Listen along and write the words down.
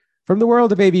From the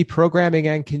world of AV programming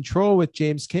and control with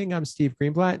James King, I'm Steve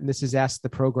Greenblatt, and this is Ask the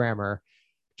Programmer.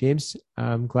 James,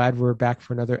 I'm glad we're back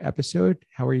for another episode.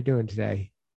 How are you doing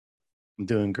today? I'm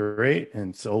doing great,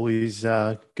 and it's always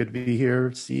good to be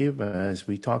here, Steve, as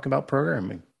we talk about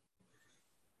programming.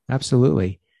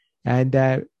 Absolutely. And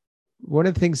one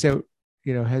of the things that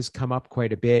has come up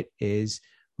quite a bit is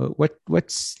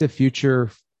what's the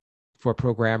future for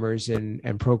programmers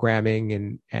and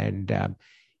programming and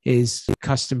is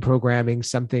custom programming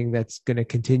something that's going to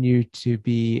continue to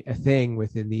be a thing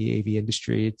within the AV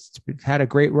industry? It's had a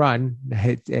great run,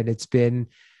 and it's been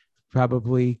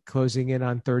probably closing in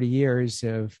on 30 years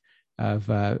of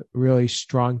really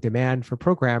strong demand for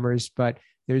programmers, but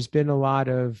there's been a lot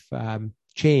of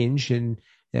change in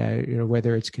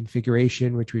whether it's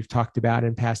configuration, which we've talked about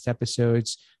in past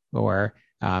episodes, or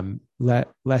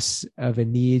less of a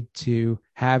need to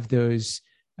have those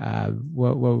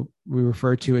what we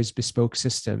refer to as bespoke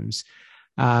systems.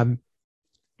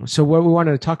 So what we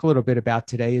wanted to talk a little bit about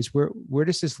today is where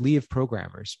does this leave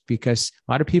programmers? Because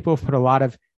a lot of people have put a lot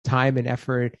of time and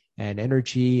effort and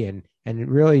energy and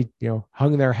really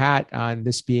hung their hat on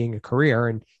this being a career.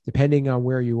 And depending on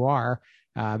where you are,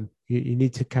 you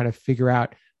need to kind of figure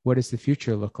out what does the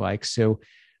future look like. So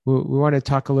we want to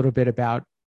talk a little bit about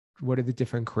what are the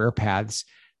different career paths.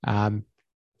 And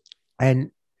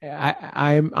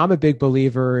I'm a big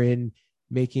believer in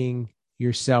making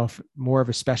yourself more of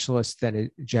a specialist than a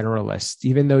generalist.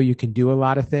 Even though you can do a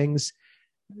lot of things,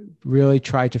 really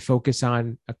try to focus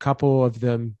on a couple of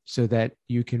them so that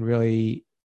you can really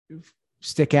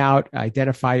stick out,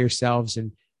 identify yourselves,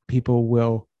 and people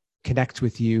will connect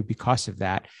with you because of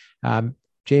that.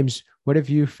 James, what have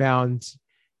you found,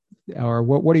 or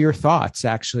what are your thoughts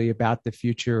actually about the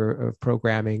future of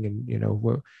programming, and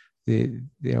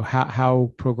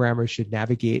how programmers should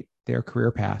navigate their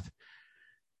career path?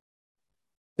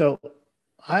 So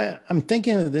I'm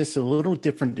thinking of this a little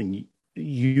different than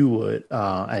you would.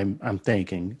 I'm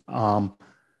thinking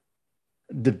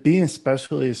the being a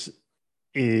specialist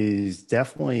is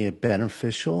definitely a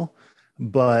beneficial,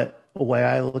 but the way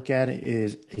I look at it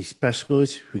is a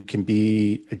specialist who can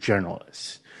be a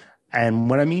generalist. And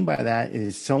what I mean by that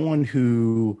is someone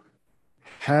who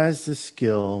has the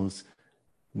skills,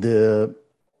 the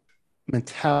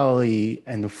mentality,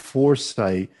 and the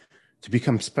foresight to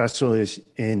become specialists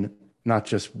in not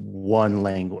just one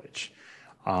language.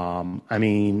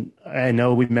 I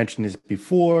know we mentioned this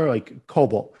before, like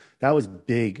COBOL, that was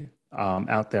big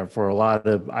out there for a lot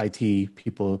of IT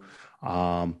people,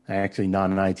 actually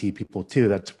non-IT people too.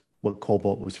 That's what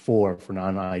COBOL was for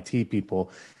non-IT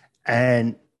people.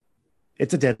 And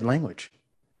it's a dead language.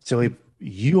 So if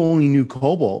you only knew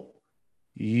COBOL,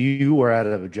 you were out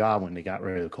of a job when they got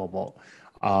rid of COBOL.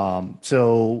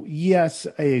 So yes,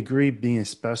 I agree being a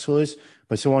specialist,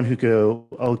 but someone who go,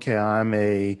 okay, I'm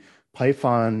a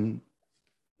Python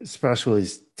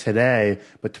specialist today,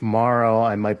 but tomorrow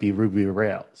I might be Ruby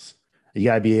Rails. You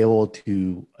got to be able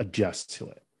to adjust to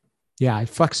it. Yeah,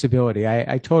 flexibility.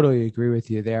 I totally agree with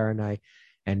you there,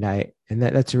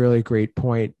 that's a really great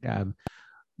point.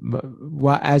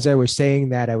 As I was saying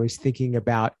that, I was thinking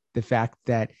about the fact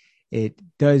that it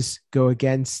does go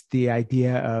against the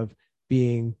idea of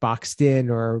being boxed in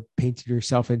or painted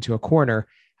yourself into a corner.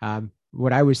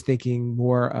 What I was thinking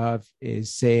more of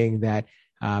is saying that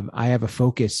I have a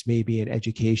focus maybe in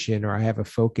education, or I have a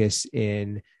focus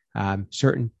in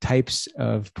certain types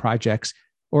of projects,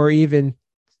 or even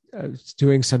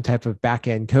doing some type of back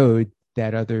end code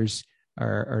that others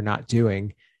are not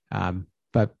doing.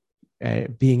 But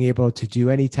being able to do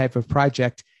any type of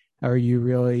project, are you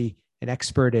really an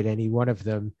expert at any one of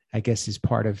them, I guess, is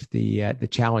part of the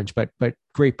challenge. But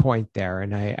great point there,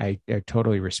 and I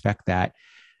totally respect that.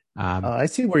 I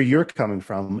see where you're coming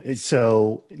from.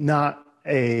 So not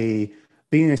a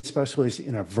being a specialist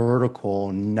in a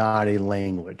vertical, not a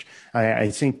language.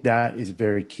 I think that is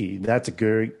very key. That's a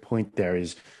great point there,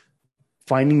 is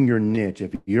finding your niche.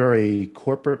 If you're a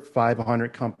corporate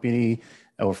 500 company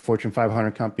or Fortune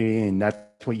 500 company, and that's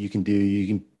what you can do, you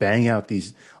can bang out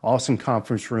these awesome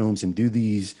conference rooms and do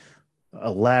these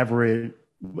elaborate,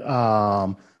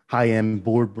 high-end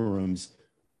boardrooms.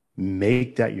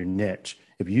 Make that your niche.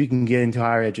 If you can get into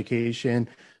higher education,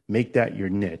 make that your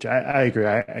niche. I agree.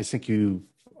 I think you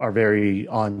are very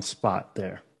on spot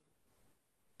there.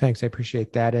 Thanks, I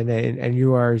appreciate that, and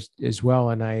you are as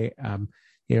well. And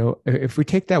if we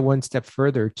take that one step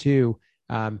further too,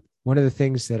 one of the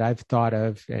things that I've thought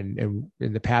of, and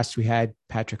in the past we had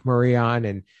Patrick Murray on,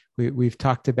 and we've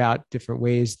talked about different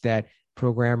ways that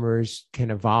programmers can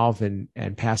evolve and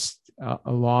pass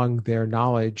along their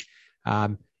knowledge.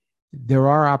 There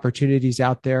are opportunities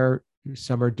out there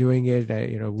some are doing it.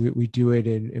 We do it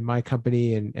in my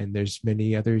company, and there's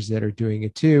many others that are doing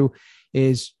it too.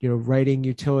 Is writing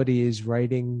utilities,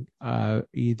 writing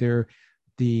either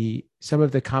the some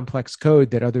of the complex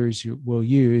code that others will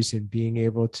use, and being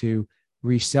able to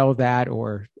resell that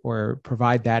or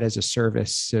provide that as a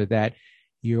service, so that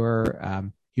you're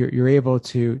able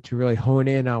to really hone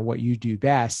in on what you do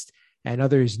best, and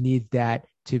others need that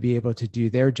to be able to do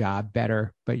their job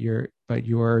better. But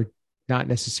you're not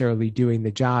necessarily doing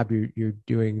the job. You're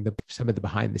doing some of the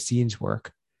behind the scenes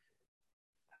work.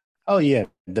 Oh yeah,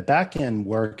 the back end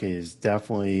work is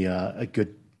definitely a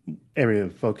good area to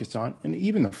focus on, and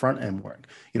even the front end work.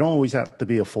 You don't always have to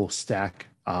be a full stack.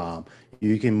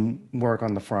 You can work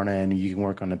on the front end, you can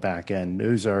work on the back end.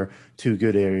 Those are two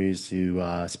good areas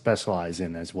to specialize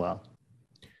in as well.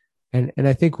 And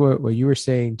I think what you were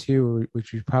saying too,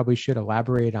 which you probably should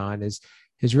elaborate on, is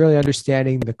really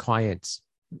understanding the clients.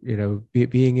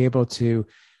 Being able to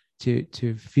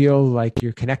feel like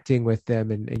you're connecting with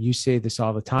them, and you say this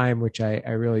all the time, which I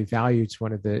really value. It's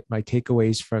one of my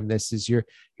takeaways from this is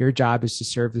your job is to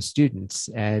serve the students,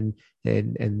 and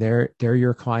they're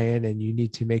your client, and you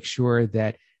need to make sure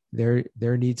that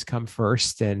their needs come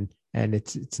first, and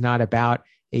it's not about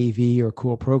AV or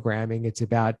cool programming. It's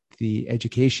about the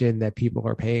education that people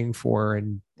are paying for,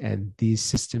 and these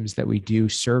systems that we do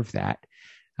serve that.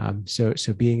 So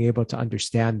being able to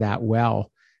understand that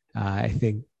well, I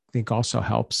think also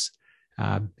helps.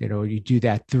 You do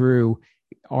that through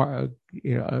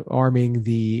arming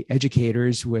the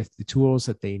educators with the tools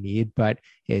that they need, but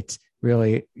it's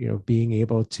really being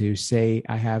able to say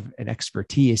I have an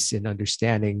expertise in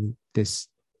understanding this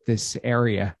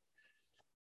area.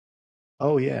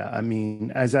 Oh yeah, I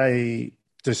mean, as I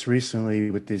just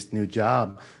recently with this new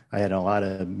job, I had a lot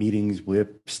of meetings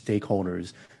with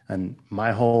stakeholders, and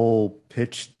my whole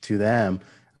pitch to them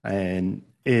and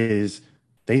is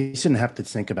they shouldn't have to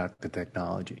think about the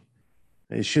technology.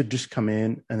 It should just come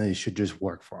in and they should just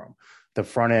work for them. The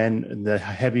front end, the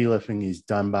heavy lifting is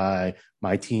done by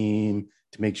my team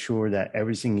to make sure that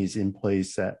everything is in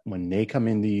place, that when they come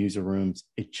into user rooms,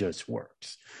 it just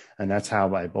works. And that's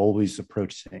how I've always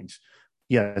approached things.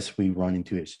 Yes, we run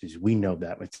into issues. We know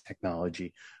that with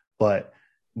technology, but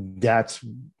that's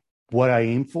what I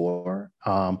aim for.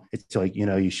 It's like,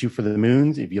 you shoot for the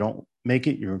moons. If you don't make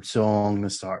it, you're so on the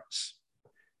stars.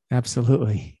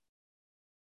 Absolutely.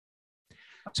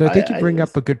 So I I, think you bring I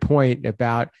up a good point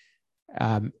about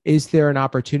is there an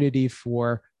opportunity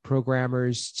for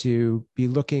programmers to be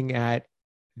looking at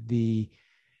the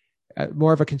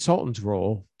more of a consultant's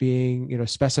role, being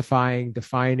specifying,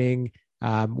 defining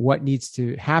what needs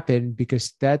to happen,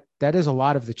 because that is a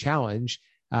lot of the challenge.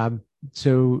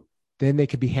 So then they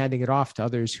could be handing it off to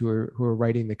others who are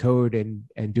writing the code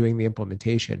and doing the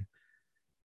implementation.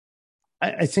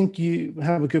 I think you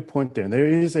have a good point there. There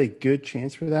is a good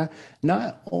chance for that,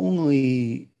 not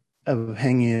only of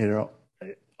hanging it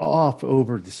off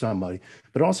over to somebody,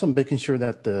 but also making sure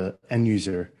that the end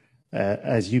user,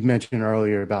 as you mentioned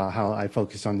earlier about how I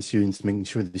focus on the students, making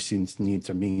sure the students' needs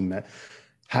are being met,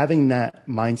 having that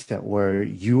mindset where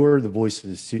you're the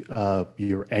voice of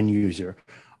your end user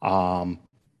um,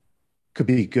 could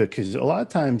be good, because a lot of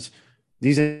times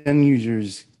these end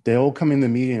users, they'll come in the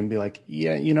meeting and be like,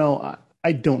 yeah,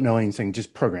 I don't know anything,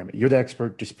 just program it. You're the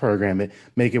expert, just program it,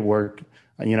 make it work.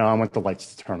 I want the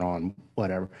lights to turn on,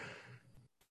 whatever.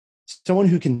 Someone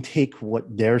who can take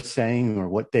what they're saying or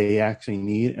what they actually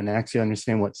need and actually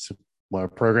understand what a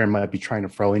program might be trying to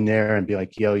throw in there, and be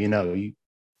like, yo, you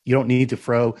don't need to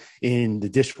throw in the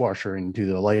dishwasher and do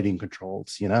the lighting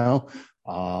controls.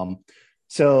 Um,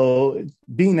 so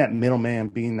being that middleman,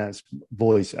 being that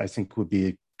voice, I think would be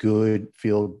a good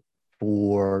field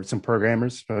for some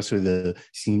programmers, especially the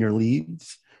senior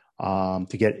leads, to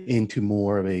get into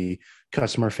more of a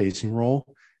customer facing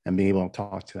role and being able to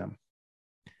talk to them.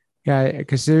 Yeah,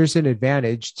 because there's an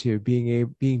advantage to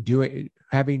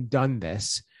having done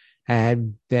this,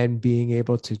 and then being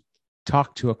able to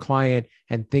talk to a client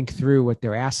and think through what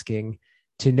they're asking,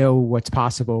 to know what's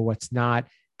possible, what's not,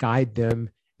 guide them.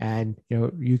 And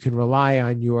you can rely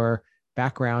on your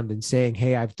background and saying,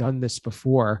 hey, I've done this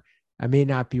before. I may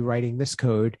not be writing this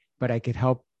code, but I could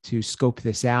help to scope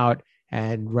this out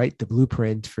and write the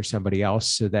blueprint for somebody else,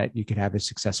 so that you can have a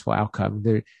successful outcome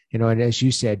there. And as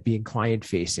you said, being client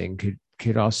facing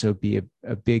could also be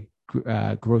a big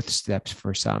growth steps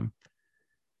for some.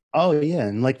 Oh yeah,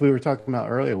 and like we were talking about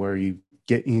earlier, where you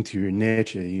get into your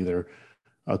niche, either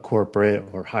a corporate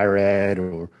or higher ed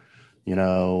or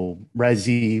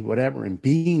resi, whatever, and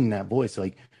being that voice,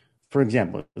 like for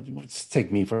example, let's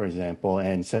take me for example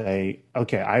and say,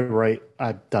 okay,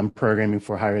 I've done programming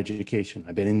for higher education.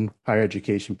 I've been in higher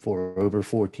education for over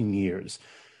 14 years.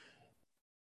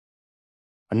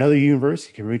 Another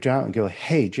university can reach out and go,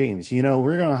 hey, James,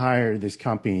 we're going to hire this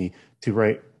company to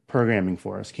write programming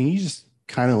for us. Can you just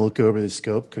kind of look over the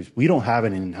scope? Because we don't have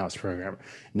an in-house programmer.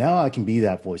 Now I can be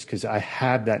that voice because I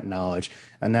have that knowledge.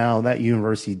 And now that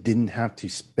university didn't have to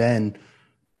spend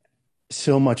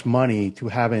so much money to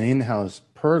have an in-house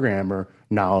programmer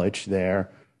knowledge there.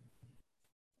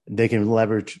 They can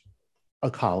leverage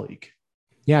a colleague.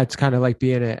 Yeah, it's kind of like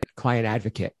being a client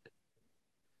advocate.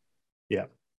 Yeah.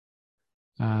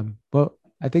 Well,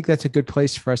 I think that's a good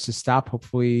place for us to stop.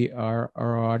 Hopefully, our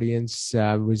audience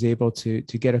was able to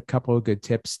get a couple of good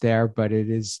tips there. But it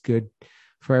is good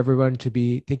for everyone to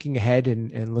be thinking ahead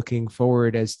and looking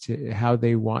forward as to how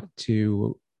they want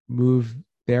to move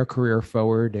their career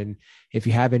forward. And if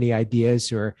you have any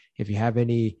ideas or if you have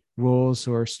any rules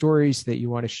or stories that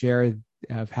you want to share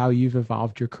of how you've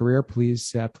evolved your career,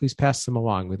 please pass them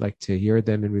along. We'd like to hear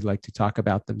them and we'd like to talk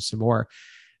about them some more.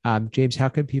 James, how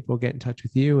can people get in touch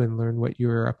with you and learn what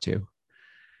you're up to?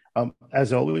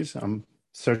 As always,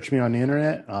 search me on the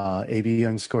internet,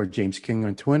 AV_James King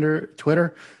on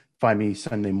Twitter. Find me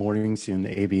Sunday mornings in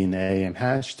the AV and AM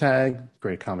hashtag.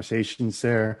 Great conversations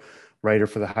there. Writer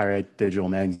for the Higher Ed Digital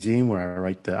Magazine, where I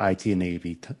write the IT and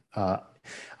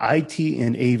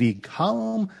AV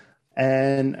column,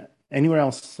 and anywhere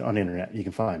else on the internet you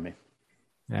can find me.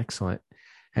 Excellent.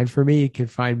 And for me, you can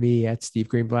find me at Steve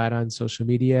Greenblatt on social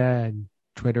media, and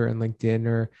Twitter and LinkedIn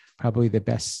are probably the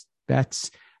best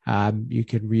bets. You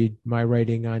can read my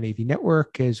writing on AV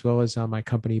Network as well as on my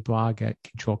company blog at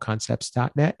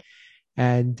controlconcepts.net.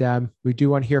 And we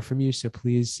do want to hear from you, so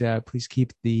please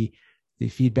keep the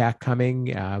feedback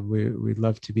coming. We'd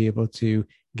love to be able to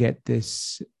get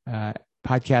this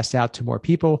podcast out to more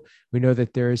people. We know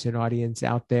that there is an audience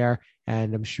out there,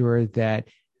 and I'm sure that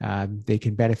they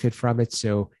can benefit from it.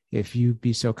 So if you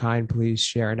be so kind, please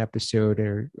share an episode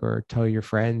or tell your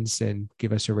friends and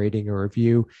give us a rating or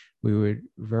review. We would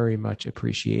very much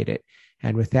appreciate it.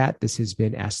 And with that, this has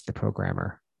been Ask the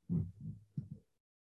Programmer.